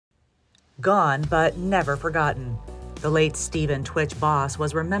Gone, but never forgotten. The late Stephen tWitch boss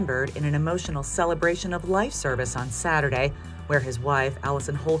was remembered in an emotional celebration of life service on Saturday, where his wife,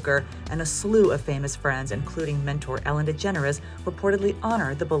 Allison Holker, and a slew of famous friends, including mentor Ellen DeGeneres, reportedly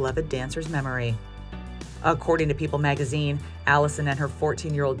honored the beloved dancer's memory. According to People magazine, Allison and her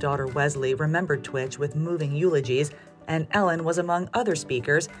 14-year-old daughter Weslie remembered tWitch with moving eulogies, and Ellen was among other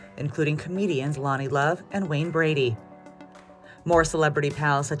speakers, including comedians Loni and Wayne Brady. More celebrity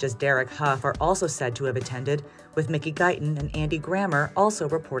pals such as Derek Huff are also said to have attended, with Mickey Guyton and Andy Grammer also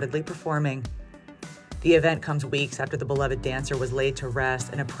reportedly performing. The event comes weeks after the beloved dancer was laid to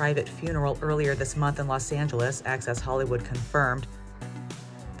rest in a private funeral earlier this month in Los Angeles, Access Hollywood confirmed.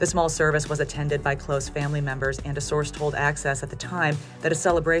 The small service was attended by close family members, and a source told Access at the time that a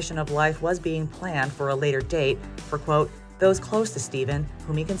celebration of life was being planned for a later date for, quote, those close to Stephen,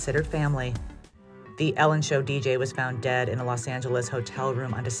 whom he considered family. The Ellen Show DJ was found dead in a Los Angeles hotel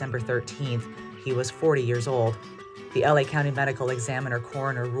room on December 13th. He was 40 years old. The LA County Medical Examiner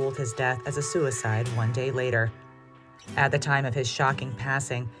coroner ruled his death as a suicide 1 day later. At the time of his shocking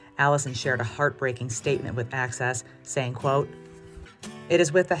passing, Allison shared a heartbreaking statement with Access, saying, quote, it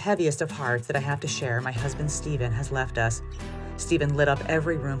is with the heaviest of hearts that I have to share my husband Stephen has left us. Stephen lit up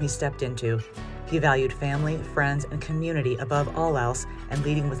every room he stepped into. He valued family, friends, and community above all else, and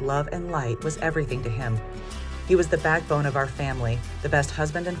leading with love and light was everything to him. He was the backbone of our family, the best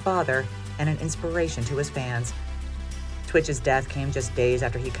husband and father, and an inspiration to his fans. tWitch's death came just days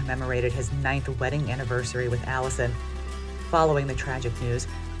after he commemorated his 9th wedding anniversary with Allison. Following the tragic news,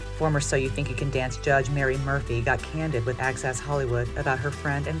 former So You Think You Can Dance judge Mary Murphy got candid with Access Hollywood about her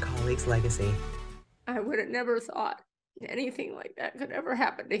friend and colleague's legacy. I would have never thought anything like that could ever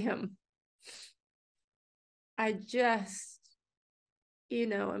happen to him. I just,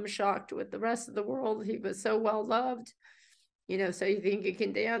 I'm shocked with the rest of the world. He was so well loved. So You Think You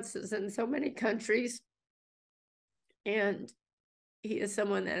Can Dance is in so many countries. And he is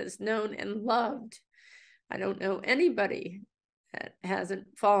someone that is known and loved. I don't know anybody that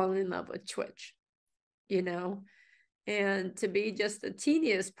hasn't fallen in love with tWitch, and to be just the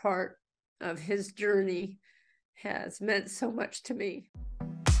teeniest part of his journey has meant so much to me.